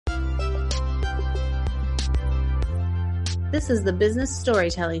This is the Business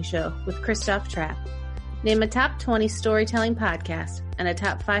Storytelling Show with Christoph Trapp. Name a top 20 storytelling podcast and a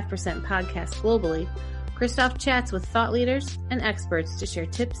top 5% podcast globally. Christoph chats with thought leaders and experts to share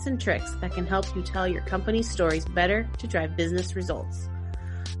tips and tricks that can help you tell your company's stories better to drive business results.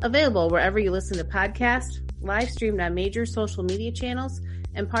 Available wherever you listen to podcasts, live streamed on major social media channels,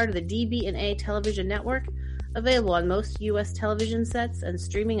 and part of the DB&A television network, available on most U.S. television sets and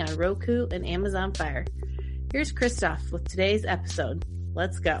streaming on Roku and Amazon Fire. Here's Christoph with today's episode.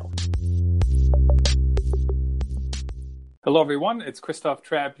 Let's go. Hello, everyone. It's Christoph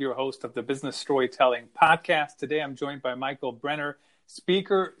Trapp, your host of the Business Storytelling Podcast. Today, I'm joined by Michael Brenner,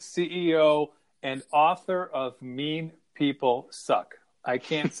 speaker, CEO, and author of Mean People Suck. I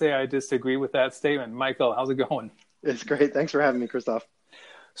can't say I disagree with that statement. Michael, how's it going? It's great. Thanks for having me, Christoph.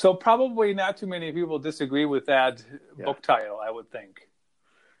 So probably not too many people disagree with that book title, I would think.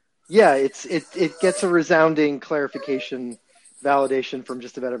 Yeah, it gets a resounding clarification, validation from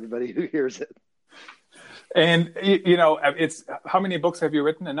just about everybody who hears it. And, it's how many books have you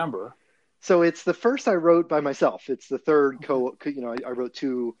written? A number? So it's the first I wrote by myself. It's the third I wrote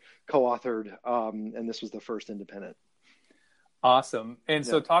two co-authored, and this was the first independent. Awesome. And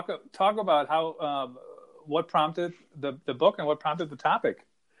so talk about how what prompted the book and what prompted the topic.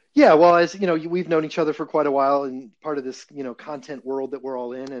 Yeah, well, as you know, we've known each other for quite a while, and part of this content world that we're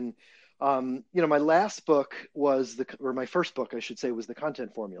all in. And my last book my first book, I should say, was The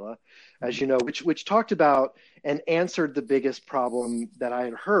Content Formula, as you know, which talked about and answered the biggest problem that I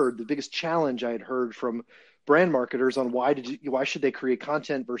had heard, the biggest challenge I had heard from brand marketers on why should they create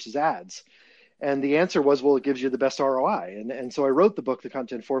content versus ads. And the answer was, well, it gives you the best ROI. And so I wrote the book, The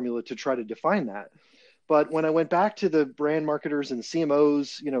Content Formula, to try to define that. But when I went back to the brand marketers and the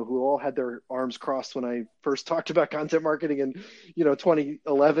CMOs, who all had their arms crossed when I first talked about content marketing in,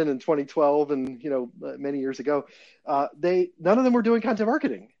 2011 and 2012 and, many years ago, none of them were doing content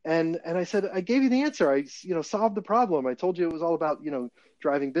marketing. And I said, I gave you the answer. I, solved the problem. I told you it was all about,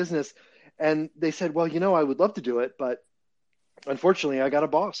 driving business. And they said, well, I would love to do it, but unfortunately, I got a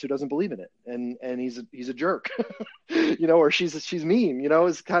boss who doesn't believe in it, and he's a jerk, or she's mean.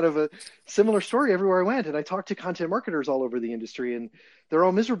 It's kind of a similar story everywhere I went. And I talked to content marketers all over the industry, and they're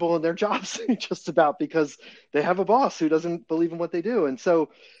all miserable in their jobs just about because they have a boss who doesn't believe in what they do. And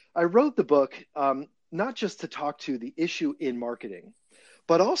so I wrote the book not just to talk to the issue in marketing,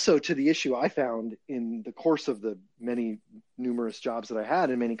 but also to the issue I found in the course of the many numerous jobs that I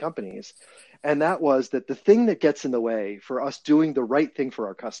had in many companies. And that was that the thing that gets in the way for us doing the right thing for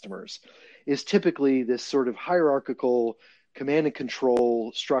our customers is typically this sort of hierarchical command and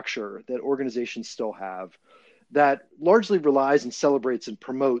control structure that organizations still have that largely relies and celebrates and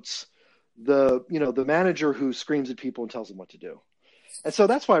promotes the manager who screams at people and tells them what to do. And so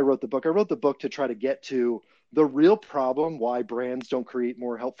that's why I wrote the book. I wrote the book to try to get to the real problem why brands don't create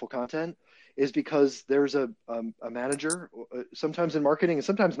more helpful content is because there's a manager, sometimes in marketing and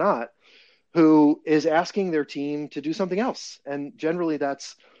sometimes not, who is asking their team to do something else. And generally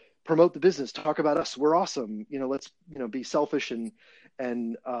that's promote the business, talk about us, we're awesome, let's, be selfish and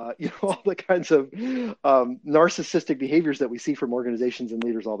all the kinds of narcissistic behaviors that we see from organizations and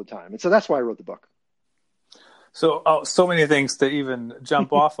leaders all the time. And so that's why I wrote the book. So, so many things to even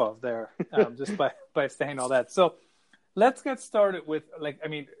jump off of there, just by saying all that. So let's get started with,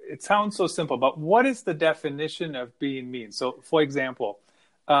 it sounds so simple, but what is the definition of being mean? So, for example,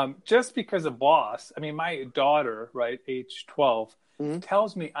 just because a boss, my daughter, right, age 12,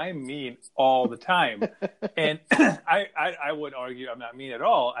 tells me I'm mean all the time. And I would argue I'm not mean at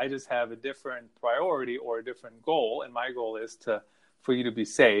all. I just have a different priority or a different goal. And my goal is for you to be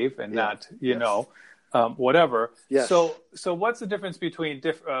safe and not, whatever. Yes. So what's the difference between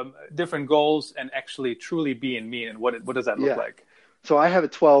different goals and actually truly being mean? And what does that look like? So I have a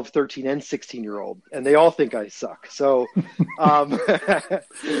 12, 13, and 16-year-old, and they all think I suck. So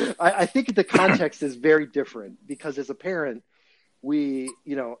I think the context is very different because as a parent, we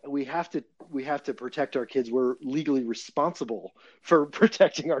have to protect our kids. We're legally responsible for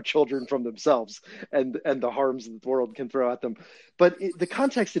protecting our children from themselves and the harms that the world can throw at them. But the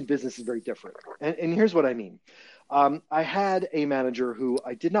context in business is very different. And here's what I mean. I had a manager who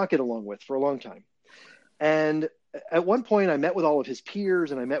I did not get along with for a long time. And at one point I met with all of his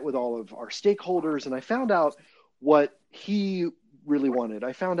peers and I met with all of our stakeholders, and I found out what he really wanted.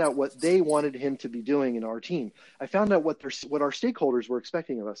 I found out what they wanted him to be doing in our team. I found out what our stakeholders were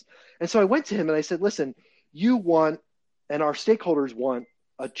expecting of us. And so I went to him and I said, listen, you want, and our stakeholders want,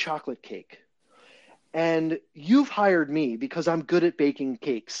 a chocolate cake. And you've hired me because I'm good at baking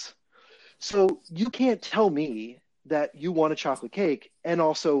cakes. So you can't tell me that you want a chocolate cake and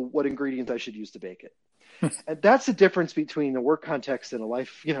also what ingredients I should use to bake it. And that's the difference between a work context and a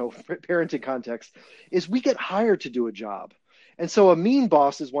life, parenting context, is we get hired to do a job. And so a mean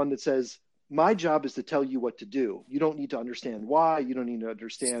boss is one that says, my job is to tell you what to do. You don't need to understand why. You don't need to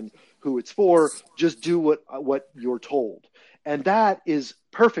understand who it's for. Just do what you're told. And that is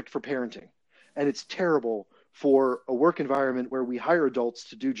perfect for parenting. And it's terrible for a work environment where we hire adults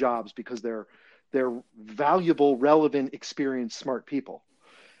to do jobs because they're valuable, relevant, experienced, smart people.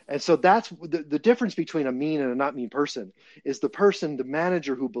 And so that's the difference between a mean and a not mean person is the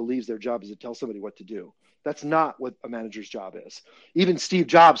manager who believes their job is to tell somebody what to do. That's not what a manager's job is. Even Steve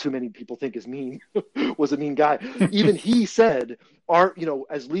Jobs, who many people think is mean, was a mean guy. Even he said,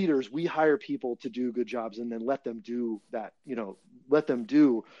 as leaders, we hire people to do good jobs and then let them do that, let them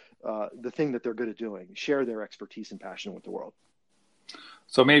do the thing that they're good at doing, share their expertise and passion with the world.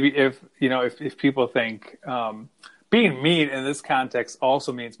 So maybe if people think being mean in this context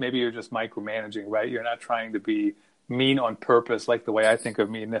also means maybe you're just micromanaging, right? You're not trying to be mean on purpose, like the way I think of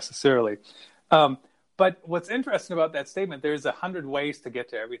mean necessarily. But what's interesting about that statement, there's 100 ways to get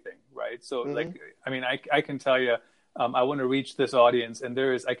to everything, right? So I can tell you, I want to reach this audience and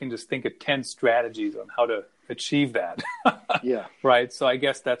I can just think of 10 strategies on how to achieve that. Yeah. Right. So I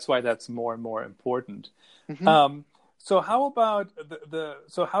guess that's why that's more and more important. Mm-hmm. So how about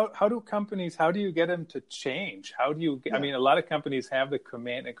how do you get them to change? How do you, I mean, a lot of companies have the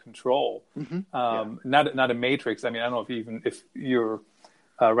command and control, not a matrix. I mean, I don't know if you're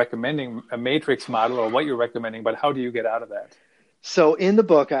recommending a matrix model or what you're recommending, but how do you get out of that? So in the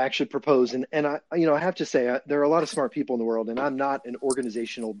book, I actually propose, and I have to say, there are a lot of smart people in the world, and I'm not an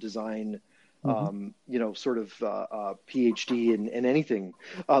organizational design PhD in anything,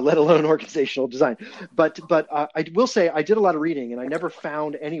 let alone organizational design. But I will say I did a lot of reading, and I never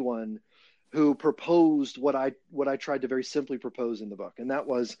found anyone who proposed what I tried to very simply propose in the book, and that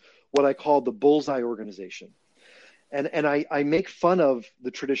was what I called the bullseye organization. And I make fun of the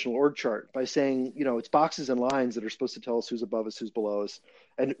traditional org chart by saying, it's boxes and lines that are supposed to tell us who's above us, who's below us,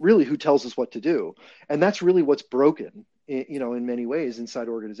 and really who tells us what to do. And that's really what's broken, in many ways inside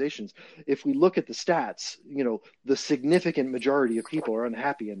organizations. If we look at the stats, the significant majority of people are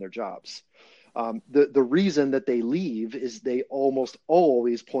unhappy in their jobs. The reason that they leave is they almost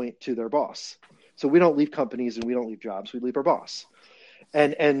always point to their boss. So we don't leave companies and we don't leave jobs, we leave our boss.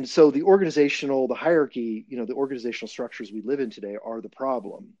 And so the hierarchy, the organizational structures we live in today are the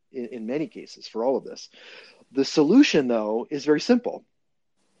problem in many cases for all of this. The solution, though, is very simple.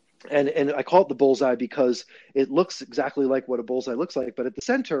 And I call it the bullseye because it looks exactly like what a bullseye looks like. But at the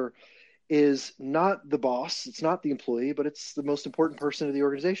center is not the boss, it's not the employee, but it's the most important person of the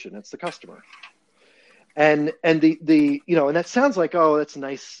organization. It's the customer. And and that sounds like, oh, that's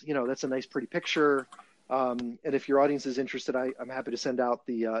nice. That's a nice, pretty picture. And if your audience is interested, I'm happy to send out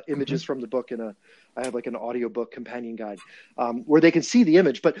the images from the book I have like an audiobook companion guide where they can see the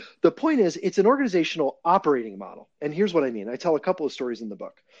image. But the point is, it's an organizational operating model. And here's what I mean. I tell a couple of stories in the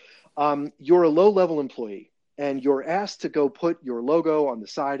book. You're a low-level employee, and you're asked to go put your logo on the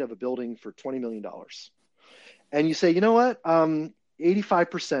side of a building for $20 million. And you say, you know what?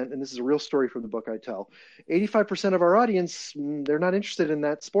 85%, and this is a real story from the book I tell, 85% of our audience, they're not interested in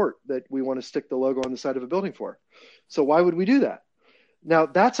that sport that we want to stick the logo on the side of a building for. So why would we do that? Now,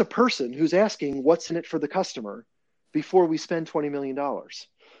 that's a person who's asking what's in it for the customer before we spend $20 million.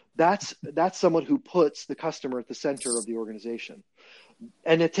 That's someone who puts the customer at the center of the organization.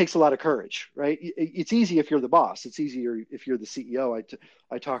 And it takes a lot of courage, right? It's easy if you're the boss. It's easier if you're the CEO.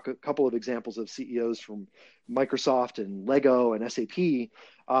 I talk a couple of examples of CEOs from Microsoft and Lego and SAP,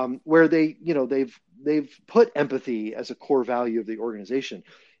 where they've put empathy as a core value of the organization.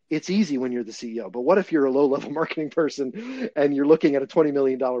 It's easy when you're the CEO, but what if you're a low-level marketing person and you're looking at a $20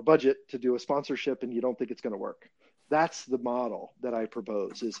 million budget to do a sponsorship and you don't think it's going to work? That's the model that I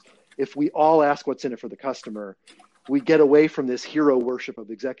propose, is if we all ask what's in it for the customer, we get away from this hero worship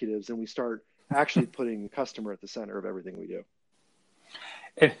of executives and we start actually putting the customer at the center of everything we do.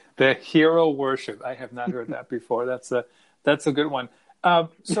 The hero worship. I have not heard that before. That's a good one.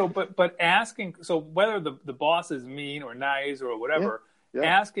 But asking, so whether the boss is mean or nice or whatever,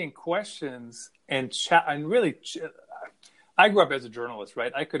 asking questions and really, I grew up as a journalist,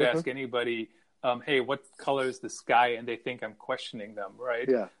 right? I could ask anybody, hey, what color is the sky? And they think I'm questioning them, right?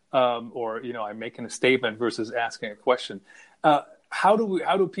 Yeah. Or I'm making a statement versus asking a question. How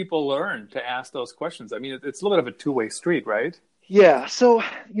do people learn to ask those questions? I mean, it's a little bit of a two-way street, right? Yeah. So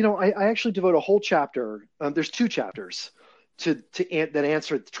I actually devote a whole chapter. There's two chapters to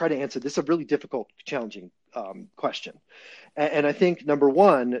try to answer this is a really difficult, challenging question. And I think number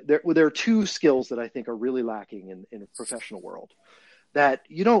one, there are two skills that I think are really lacking in a professional world. that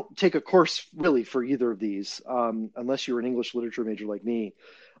you don't take a course really for either of these, unless you're an English literature major like me.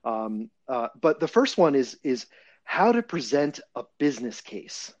 But the first one is how to present a business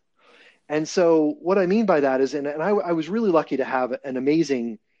case. And so what I mean by that is, and I was really lucky to have an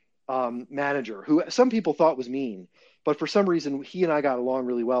amazing manager who some people thought was mean, but for some reason he and I got along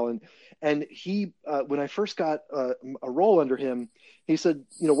really well. And he, when I first got a role under him, he said,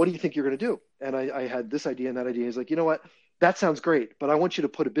 what do you think you're going to do? And I had this idea and that idea. He's like, you know what? That sounds great, but I want you to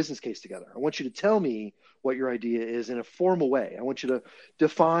put a business case together. I want you to tell me what your idea is in a formal way. I want you to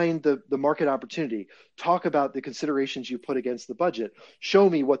define the market opportunity, talk about the considerations you put against the budget, show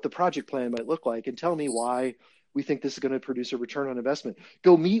me what the project plan might look like, and tell me why we think this is going to produce a return on investment.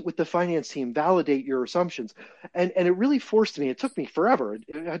 Go meet with the finance team, validate your assumptions. And it really forced me. It took me forever.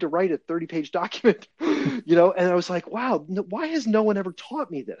 I had to write a 30-page document, and I was like, wow, why has no one ever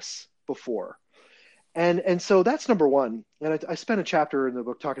taught me this before? And so that's number one. And I spent a chapter in the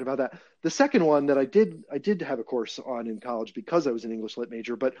book talking about that. The second one that I did have a course on in college because I was an English lit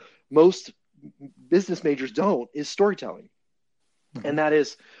major, but most business majors don't, is storytelling. Mm-hmm. And that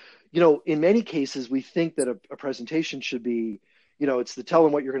is, in many cases, we think that a presentation should be, it's the tell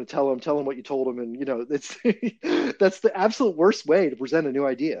them what you're going to tell them what you told them. And, it's, that's the absolute worst way to present a new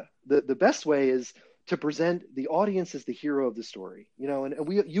idea. The best way is to present the audience as the hero of the story, and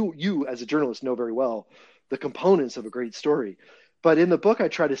you as a journalist know very well the components of a great story. But in the book, I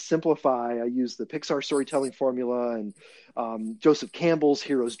try to simplify. I use the Pixar storytelling formula and Joseph Campbell's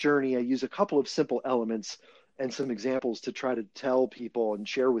hero's journey. I use a couple of simple elements and some examples to try to tell people and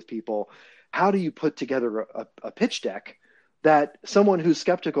share with people, how do you put together a pitch deck that someone who's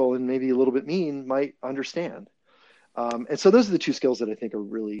skeptical and maybe a little bit mean might understand. And so those are the two skills that I think are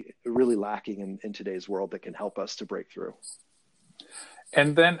really, really lacking in today's world that can help us to break through.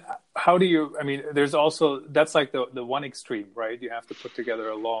 And then how do you, there's also, that's like the one extreme, right? You have to put together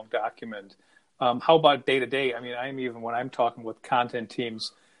a long document. How about day to day? When I'm talking with content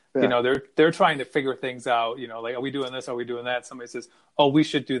teams, yeah. They're trying to figure things out, like, are we doing this? Are we doing that? Somebody says, oh, we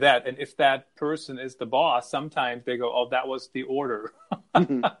should do that. And if that person is the boss, sometimes they go, oh, that was the order.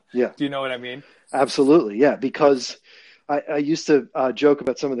 Mm-hmm. Yeah. Do you know what I mean? Absolutely. Yeah. Because I used to joke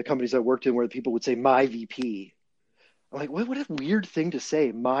about some of the companies I worked in where people would say my VP. I'm like, what a weird thing to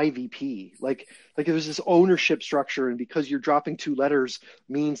say, my VP. Like there's this ownership structure, and because you're dropping two letters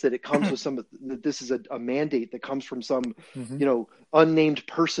means that it comes with that this is a mandate that comes from some, mm-hmm. Unnamed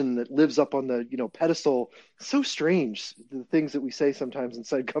person that lives up on the, pedestal. So strange, the things that we say sometimes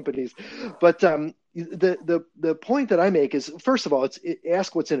inside companies. But the point that I make is, first of all,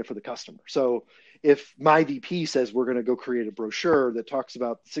 ask what's in it for the customer. So if my VP says we're going to go create a brochure that talks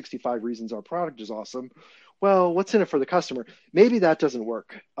about 65 reasons our product is awesome, well, what's in it for the customer? Maybe that doesn't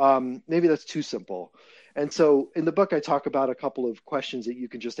work. Maybe that's too simple. And so in the book, I talk about a couple of questions that you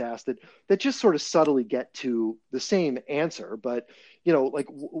can just ask that just sort of subtly get to the same answer. But, like,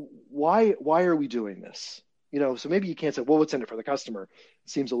 why are we doing this? So maybe you can't say, well, what's in it for the customer? It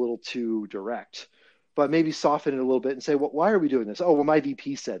seems a little too direct. But maybe soften it a little bit and say, well, why are we doing this? Oh, well, my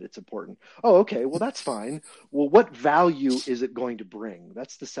VP said it's important. Oh, okay, well, that's fine. Well, what value is it going to bring?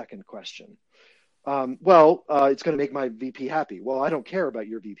 That's the second question. It's going to make my VP happy. Well, I don't care about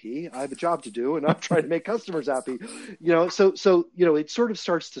your VP. I have a job to do, and I'm trying to make customers happy. So it sort of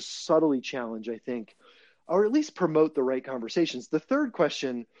starts to subtly challenge, I think, or at least promote the right conversations. The third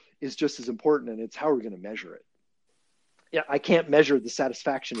question is just as important, and it's how are we going to measure it? Yeah, I can't measure the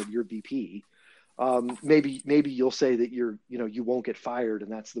satisfaction of your VP. Maybe you'll say that you won't get fired,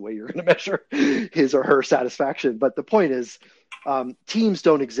 and that's the way you're going to measure his or her satisfaction. But the point is, teams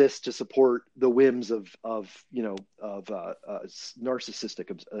don't exist to support the whims of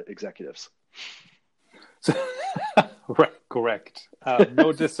narcissistic executives. Right, correct.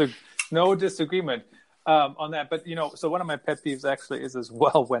 No disagreement on that. But so one of my pet peeves actually is as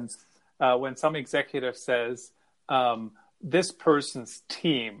well when some executive says this person's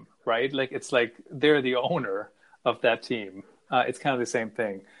team. Right? Like, it's like they're the owner of that team. It's kind of the same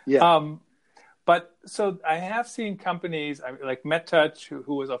thing. Yeah. But so I have seen companies like MedTouch,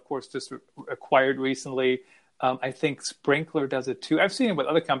 who was, of course, just acquired recently. I think Sprinkler does it too. I've seen it with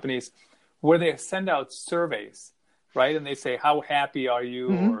other companies where they send out surveys, right? And they say, how happy are you,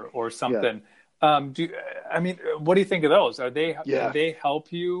 mm-hmm. or something. Yeah. What do you think of those? Do they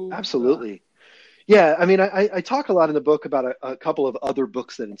help you? Absolutely. Yeah, I talk a lot in the book about a couple of other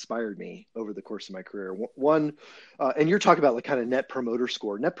books that inspired me over the course of my career. One, and you're talking about like kind of Net Promoter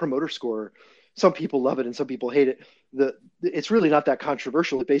Score. Net Promoter Score, some people love it and some people hate it. It's really not that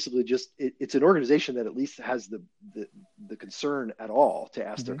controversial. It basically it's an organization that at least has the concern at all to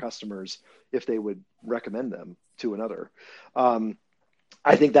ask mm-hmm. their customers if they would recommend them to another.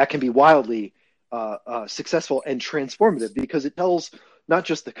 I think that can be wildly successful and transformative, because it tells not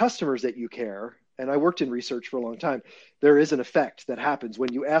just the customers that you care. And I worked in research for a long time. There is an effect that happens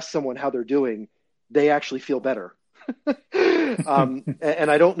when you ask someone how they're doing, they actually feel better.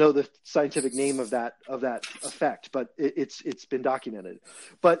 And I don't know the scientific name of that effect, but it's been documented.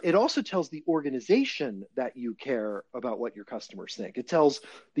 But it also tells the organization that you care about what your customers think. It tells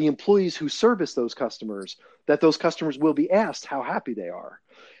the employees who service those customers that those customers will be asked how happy they are.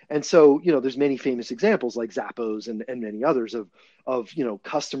 And so, there's many famous examples like Zappos and many others of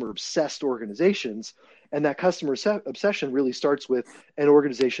customer obsessed organizations. And that customer obsession really starts with an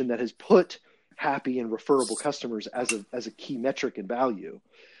organization that has put happy and referable customers as a key metric and value.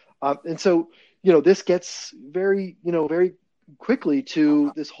 And so, this gets very quickly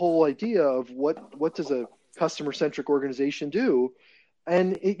to this whole idea of what does a customer centric organization do?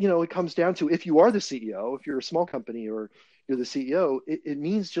 And it comes down to, if you are the CEO, if you're a small company or you're the CEO, it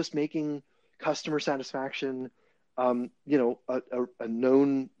means just making customer satisfaction, a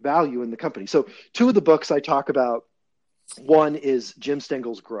known value in the company. So 2 of the books I talk about, one is Jim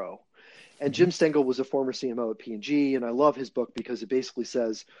Stengel's Grow. And Jim Stengel was a former CMO at P&G, and I love his book because it basically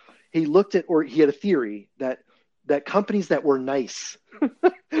says he had a theory that companies that were nice,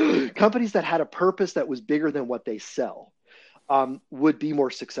 companies that had a purpose that was bigger than what they sell, would be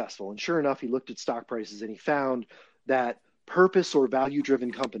more successful. And sure enough, he looked at stock prices and he found that purpose or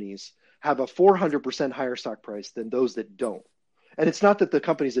value-driven companies have a 400% higher stock price than those that don't. And it's not that the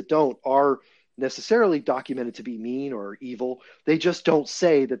companies that don't are necessarily documented to be mean or evil. They just don't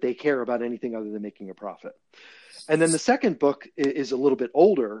say that they care about anything other than making a profit. And then the second book is a little bit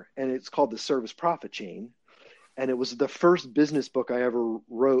older, and it's called The Service Profit Chain. And it was the first business book I ever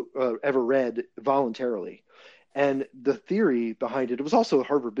read voluntarily. And the theory behind it was also a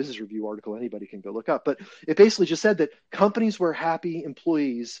Harvard Business Review article. Anybody can go look up. But it basically just said that companies where happy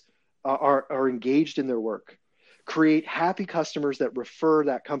employees are engaged in their work create happy customers that refer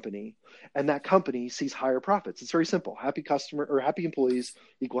that company, and that company sees higher profits. It's very simple. Happy customer or happy employees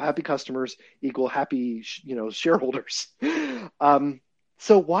equal happy customers equal happy, shareholders.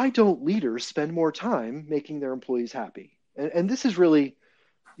 So why don't leaders spend more time making their employees happy? And this is really,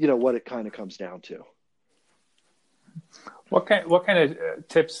 what it kind of comes down to. What kind of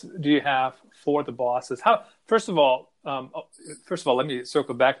tips do you have for the bosses? First of all, let me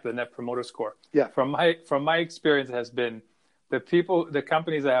circle back to the Net Promoter Score. Yeah. From my experience, it has been the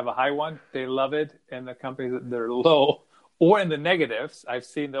companies that have a high one, they love it, and the companies that are low or in the negatives, I've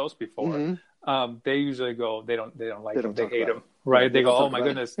seen those before. Mm-hmm. They usually go, they don't like them, they hate them, right? They go, oh my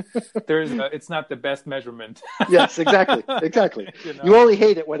goodness, it's not the best measurement. Yes, exactly. You only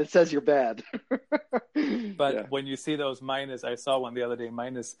hate it when it says you're bad. But when you see those I saw one the other day,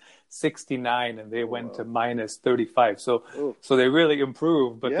 minus 69, and they went to minus 35. So they really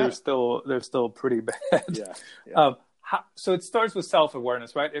improved, but they're still pretty bad. Yeah. So it starts with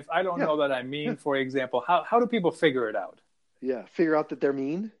self-awareness, right? If I don't know that I'm mean, for example, how do people figure it out? Yeah, figure out that they're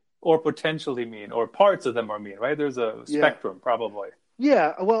mean. Or potentially mean, or parts of them are mean, right? There's a spectrum, probably.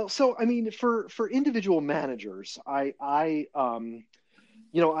 Yeah, well, so I mean, for individual managers, I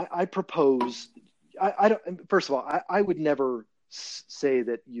propose. I don't. First of all, I would never say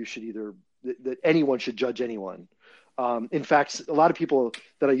that you should that anyone should judge anyone. In fact, a lot of people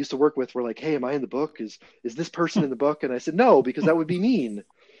that I used to work with were like, "Hey, am I in the book? Is this person in the book?" And I said, "No, because that would be mean.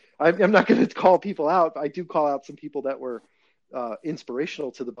 I'm not going to call people out. I do call out some people that were inspirational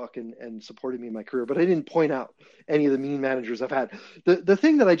to the book and supported me in my career, but I didn't point out any of the mean managers I've had. The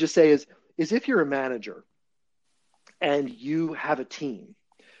thing that I just say is if you're a manager and you have a team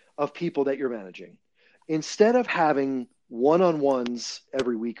of people that you're managing, instead of having one-on-ones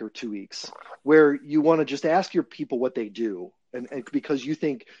every week or 2 weeks where you want to just ask your people what they do, and because you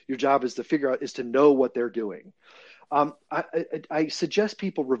think your job is to know what they're doing, I suggest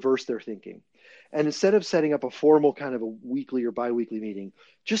people reverse their thinking. And instead of setting up a formal kind of a weekly or biweekly meeting,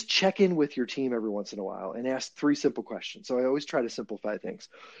 just check in with your team every once in a while and ask 3 simple questions. So I always try to simplify things.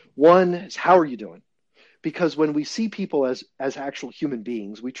 One is, how are you doing? Because when we see people as actual human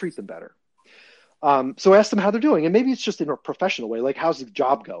beings, we treat them better. So ask them how they're doing. And maybe it's just in a professional way, like, how's the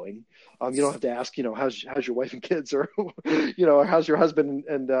job going? You don't have to ask, how's your wife and kids, or, or how's your husband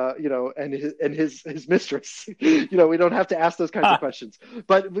and his mistress. We don't have to ask those kinds of questions.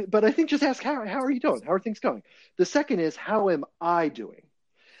 But I think just ask, how are you doing? How are things going? The second is, how am I doing?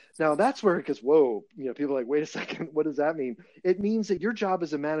 Now that's where it gets, whoa, people are like, wait a second, what does that mean? It means that your job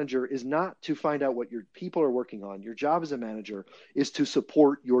as a manager is not to find out what your people are working on. Your job as a manager is to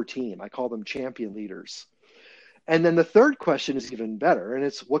support your team. I call them champion leaders. And then the third question is even better, and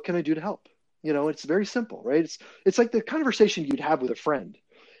it's, what can I do to help? It's very simple, right? It's like the conversation you'd have with a friend,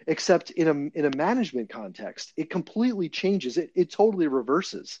 except in a management context, it completely changes. It totally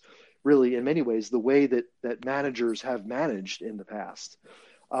reverses, really, in many ways, the way that managers have managed in the past.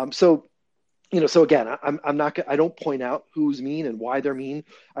 So again, I don't point out who's mean and why they're mean.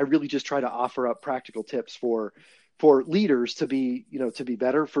 I really just try to offer up practical tips for leaders to be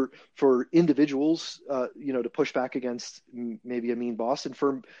better, for individuals, to push back against maybe a mean boss, and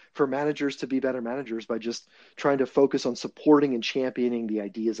for managers to be better managers by just trying to focus on supporting and championing the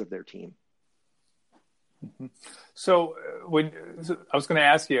ideas of their team. Mm-hmm. So I was going to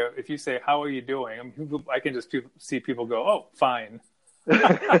ask you, if you say, "How are you doing?" I can just see people go, "Oh, fine."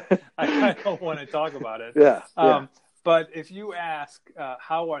 I don't want to talk about it. Yeah. But if you ask,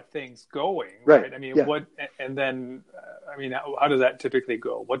 how are things going? Right. I mean, what, and then, how does that typically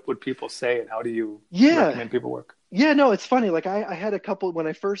go? What would people say, and how do you recommend people work? Yeah, no, it's funny. Like I had a couple when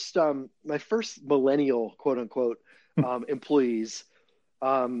I first, my first millennial, quote unquote, employees.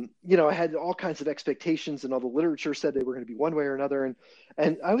 I had all kinds of expectations, and all the literature said they were going to be one way or another,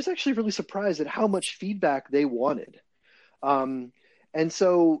 and I was actually really surprised at how much feedback they wanted. And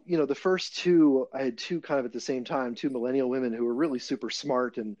so, the first two, I had two kind of at the same time, two millennial women who were really super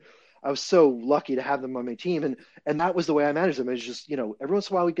smart. And I was so lucky to have them on my team. And that was the way I managed them. It was just, every once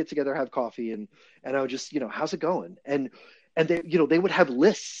in a while we'd get together, have coffee, and I would just, how's it going? And they, they would have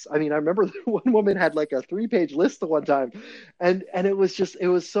lists. I mean, I remember one woman had like a 3-page list at one time. And it was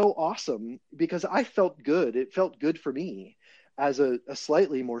so awesome because I felt good. It felt good for me as a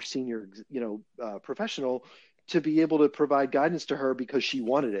slightly more senior, professional, to be able to provide guidance to her because she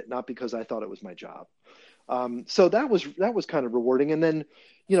wanted it, not because I thought it was my job. So that was kind of rewarding. And then,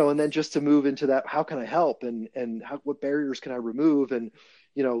 just to move into that, how can I help, and what barriers can I remove? And,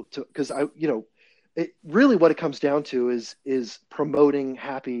 because really what it comes down to is promoting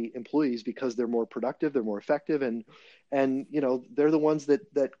happy employees because they're more productive, they're more effective. And they're the ones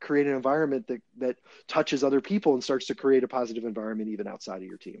that create an environment that touches other people and starts to create a positive environment even outside of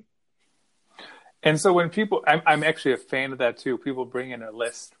your team. And so when people, I'm actually a fan of that too. People bring in a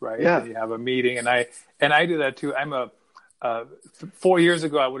list, right? Yeah. And you have a meeting, and I do that too. 4 years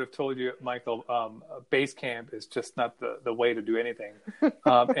ago, I would have told you, Michael, Basecamp is just not the way to do anything.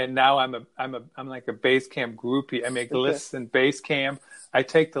 And now I'm like a Basecamp groupie. I make lists in Basecamp. I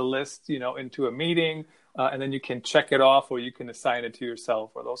take the list, into a meeting, and then you can check it off, or you can assign it to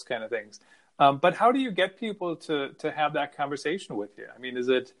yourself, or those kind of things. But how do you get people to have that conversation with you? I mean, is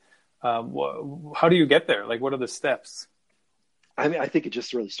it, how do you get there? Like, what are the steps? I mean, I think it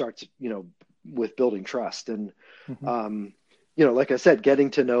just really starts, with building trust, and, like I said, getting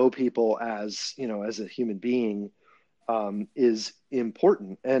to know people as a human being, is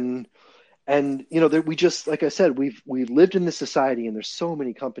important. And, that we just, like I said, we've lived in this society, and there's so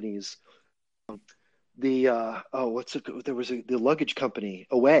many companies. There was the luggage company,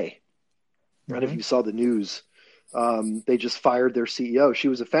 Away. I don't know if you saw the news. They just fired their CEO. She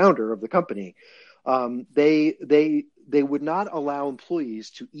was a founder of the company. They would not allow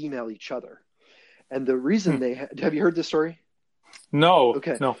employees to email each other. And the reason have you heard this story? No.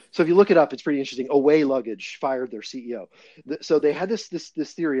 Okay. No. So if you look it up, it's pretty interesting. Away Luggage fired their CEO. So they had this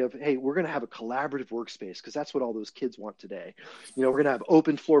theory of, hey, we're going to have a collaborative workspace because that's what all those kids want today. We're going to have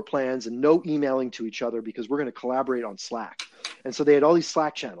open floor plans and no emailing to each other because we're going to collaborate on Slack. And so they had all these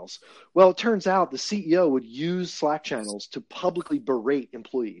Slack channels. Well, it turns out the CEO would use Slack channels to publicly berate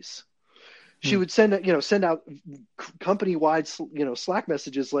employees. She would send out company-wide, Slack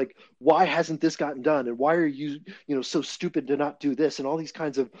messages like, why hasn't this gotten done? And why are you, so stupid to not do this? And all these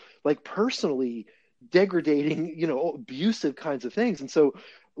kinds of like personally degrading, abusive kinds of things. And so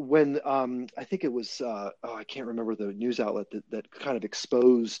when I think it was, I can't remember the news outlet that kind of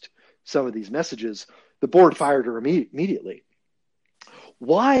exposed some of these messages, the board fired her immediately.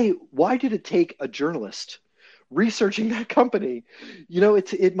 Why did it take a journalist researching that company?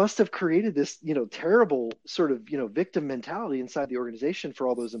 It must have created this, terrible sort of, victim mentality inside the organization for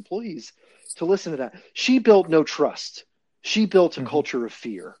all those employees to listen to that. She built no trust. She built a culture of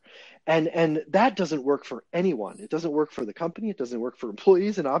fear. And that doesn't work for anyone. It doesn't work for the company. It doesn't work for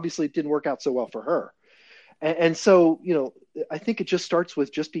employees. And obviously it didn't work out so well for her. And so, I think it just starts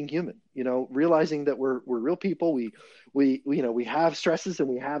with just being human, realizing that we're real people. We have stresses, and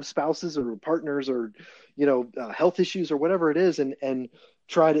we have spouses or partners or, health issues or whatever it is. And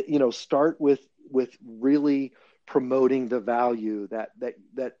try to, start with really promoting the value that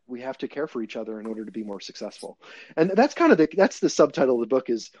we have to care for each other in order to be more successful. And that's kind of that's the subtitle of the book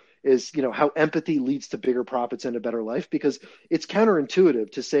is how empathy leads to bigger profits and a better life, because it's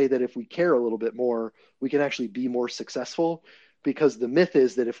counterintuitive to say that if we care a little bit more, we can actually be more successful. because the myth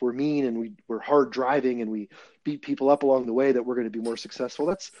is that if we're mean and we're hard driving and we beat people up along the way, that we're going to be more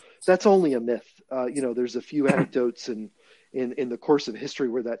successful. That's only a myth. There's a few anecdotes in the course of history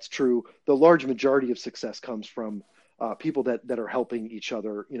where that's true. The large majority of success comes from people that are helping each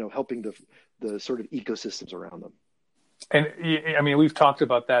other, helping the sort of ecosystems around them. And I mean, we've talked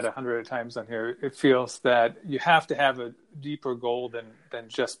about that 100 times on here. It feels that you have to have a deeper goal than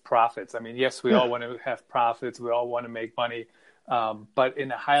just profits. I mean, yes, we all want to have profits. We all want to make money. But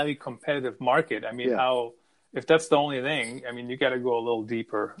in a highly competitive market, I mean, if that's the only thing, I mean, you got to go a little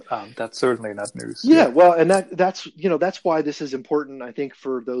deeper. That's certainly not news. Yeah. Well, and that's why this is important, I think,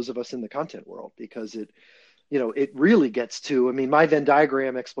 for those of us in the content world, because it really gets to, I mean, my Venn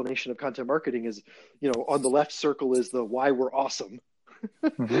diagram explanation of content marketing is, on the left circle is the why we're awesome.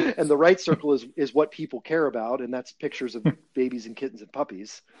 Mm-hmm. And the right circle is what people care about. And that's pictures of babies and kittens and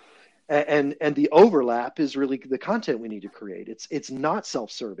puppies. And the overlap is really the content we need to create. It's not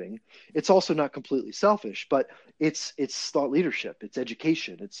self-serving. It's also not completely selfish, but it's thought leadership, it's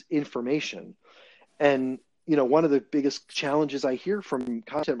education, it's information. And, one of the biggest challenges I hear from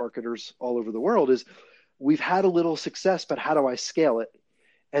content marketers all over the world is, we've had a little success, but how do I scale it?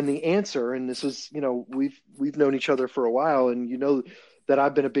 And the answer, and this is, we've known each other for a while, and that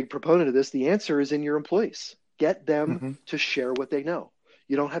I've been a big proponent of this. The answer is in your employees. Get them to share what they know.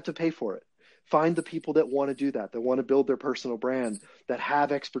 You don't have to pay for it. Find the people that want to do that want to build their personal brand, that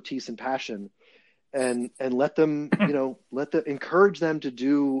have expertise and passion, and let them, encourage them to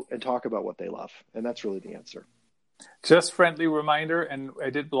do and talk about what they love. And that's really the answer. Just friendly reminder, and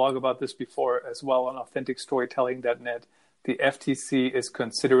I did blog about this before as well on AuthenticStorytelling.net. The FTC is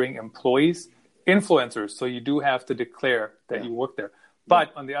considering employees influencers, so you do have to declare that you work there.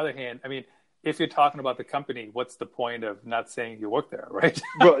 But on the other hand, I mean, if you're talking about the company, what's the point of not saying you work there, right?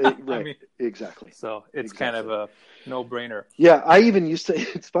 Right. I mean, exactly. So it's kind of a no-brainer. Yeah,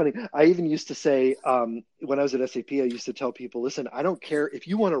 it's funny. I even used to say, when I was at SAP, I used to tell people, listen, I don't care if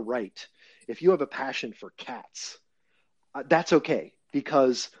you want to write, if you have a passion for cats, that's okay,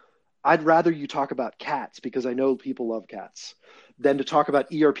 because I'd rather you talk about cats, because I know people love cats, than to talk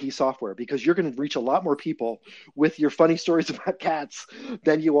about ERP software, because you're going to reach a lot more people with your funny stories about cats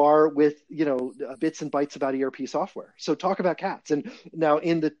than you are with, bits and bytes about ERP software. So talk about cats. And now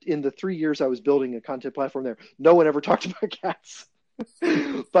in the 3 years I was building a content platform there, no one ever talked about cats.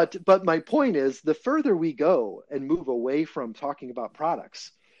 But my point is, the further we go and move away from talking about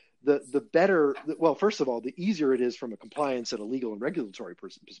products, the better, well, first of all, the easier it is from a compliance and a legal and regulatory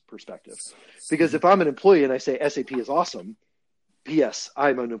perspective. Because if I'm an employee and I say SAP is awesome, P.S.,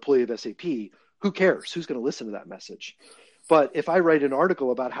 I'm an employee of SAP, who cares? Who's going to listen to that message? But if I write an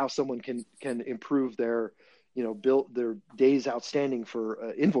article about how someone can improve their, build their days outstanding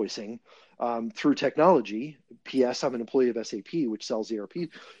for invoicing through technology, P.S., I'm an employee of SAP, which sells ERP,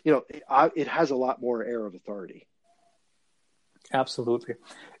 it has a lot more air of authority. Absolutely.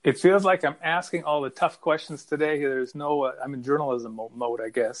 It feels like I'm asking all the tough questions today. There's no, I'm in journalism mode, I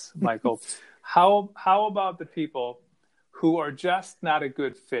guess, Michael. How about the people who are just not a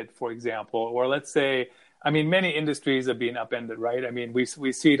good fit, for example, or let's say, I mean, many industries are being upended, right? I mean, we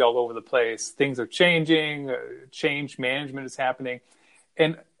see it all over the place. Things are changing, change management is happening.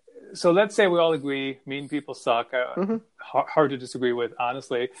 And so let's say we all agree, mean people suck, hard to disagree with,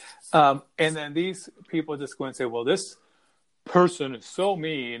 honestly. And then these people just go and say, well, this person is so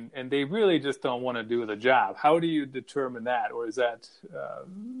mean and they really just don't want to do the job. How do you determine that? Or is that, how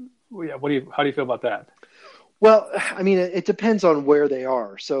do you feel about that? Well, I mean, it depends on where they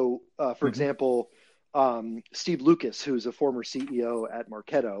are. So, for example, Steve Lucas, who's a former CEO at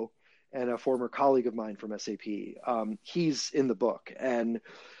Marketo and a former colleague of mine from SAP, he's in the book. And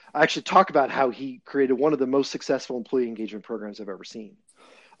I actually talk about how he created one of the most successful employee engagement programs I've ever seen.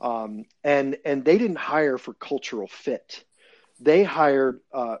 And they didn't hire for cultural fit. They hired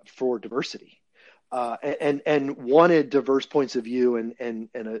for diversity and wanted diverse points of view and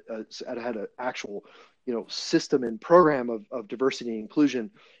had an actual system and program of diversity and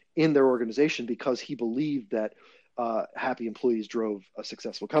inclusion in their organization, because he believed that happy employees drove a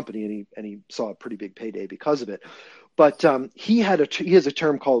successful company, and he saw a pretty big payday because of it. But he has a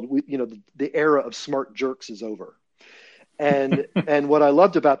term called the era of smart jerks is over. And what I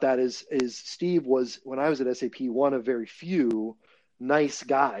loved about that is Steve was, when I was at SAP, one of very few nice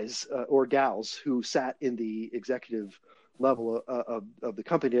guys or gals who sat in the executive level of the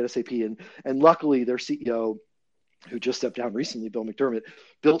company at SAP. And luckily their CEO, who just stepped down recently, Bill McDermott,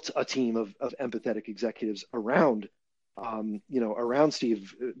 built a team of empathetic executives around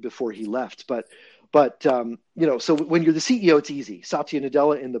Steve before he left. But But, so when you're the CEO, it's easy. Satya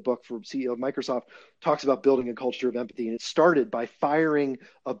Nadella in the book for CEO of Microsoft talks about building a culture of empathy. And it started by firing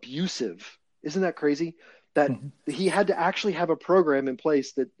abusive. Isn't that crazy? That he had to actually have a program in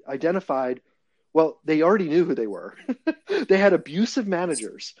place that identified, well, they already knew who they were. They had abusive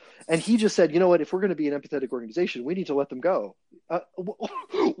managers. And he just said, you know what, if we're going to be an empathetic organization, we need to let them go.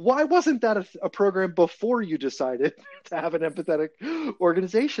 Why wasn't that a program before you decided to have an empathetic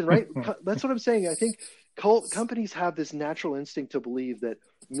organization, right? That's what I'm saying. I think companies have this natural instinct to believe that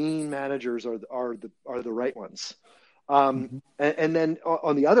mean managers are the right ones. And then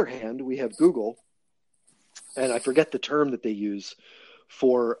on the other hand, we have Google, and I forget the term that they use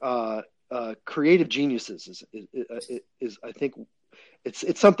for creative geniuses is I think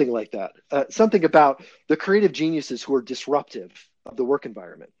it's something like that. Something about the creative geniuses who are disruptive of the work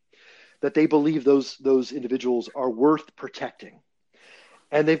environment, that they believe those individuals are worth protecting.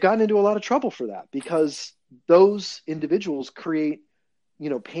 And they've gotten into a lot of trouble for that because those individuals create,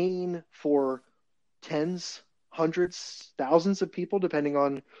 pain for tens, hundreds, thousands of people, depending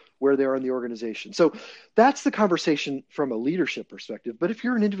on where they are in the organization. So that's the conversation from a leadership perspective. But if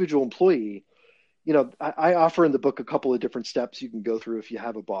you're an individual employee, I offer in the book a couple of different steps you can go through if you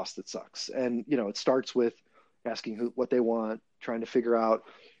have a boss that sucks. And, it starts with asking what they want, trying to figure out,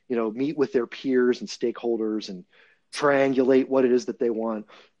 meet with their peers and stakeholders and triangulate what it is that they want,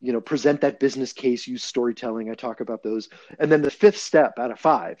 present that business case, use storytelling. I talk about those. And then the fifth step out of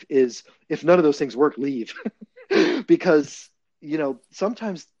 5 is if none of those things work, leave. Because,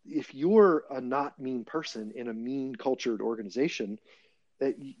 sometimes if you're a not mean person in a mean cultured organization,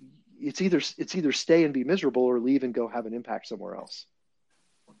 it's either stay and be miserable or leave and go have an impact somewhere else.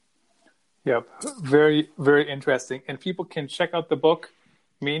 Yep. Very, very interesting. And people can check out the book,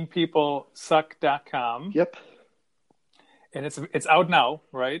 meanpeoplesuck.com. Yep. And it's out now,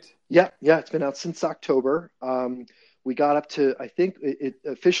 right? Yeah. It's been out since October. We got up to, I think, it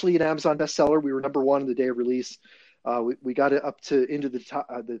officially an Amazon bestseller. We were number 1 the day of release. We got it up to into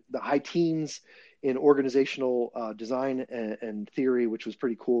the high teens in organizational design and theory, which was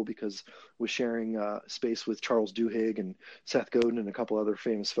pretty cool because we're sharing space with Charles Duhigg and Seth Godin and a couple other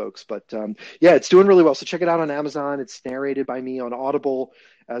famous folks. But it's doing really well. So check it out on Amazon. It's narrated by me on Audible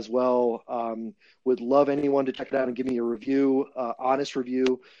as well. Would love anyone to check it out and give me a review, honest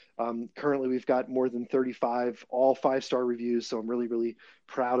review. Currently, we've got more than 35, all 5-star reviews. So I'm really, really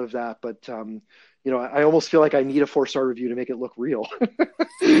proud of that. But I almost feel like I need a 4-star review to make it look real.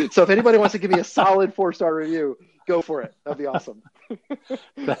 So if anybody wants to give me a solid 4-star review, go for it. That'd be awesome.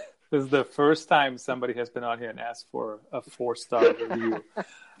 This is the first time somebody has been on here and asked for a 4-star review.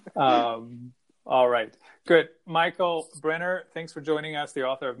 All right. Good. Michael Brenner, thanks for joining us, the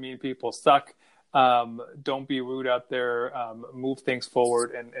author of Mean People Suck. Don't be rude out there. Move things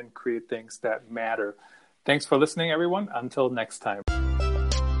forward and create things that matter. Thanks for listening, everyone. Until next time.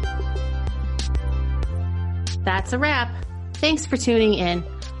 That's a wrap. Thanks for tuning in.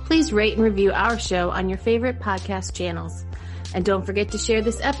 Please rate and review our show on your favorite podcast channels. And don't forget to share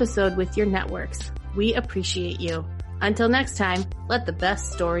this episode with your networks. We appreciate you. Until next time, let the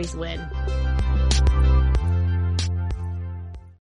best stories win.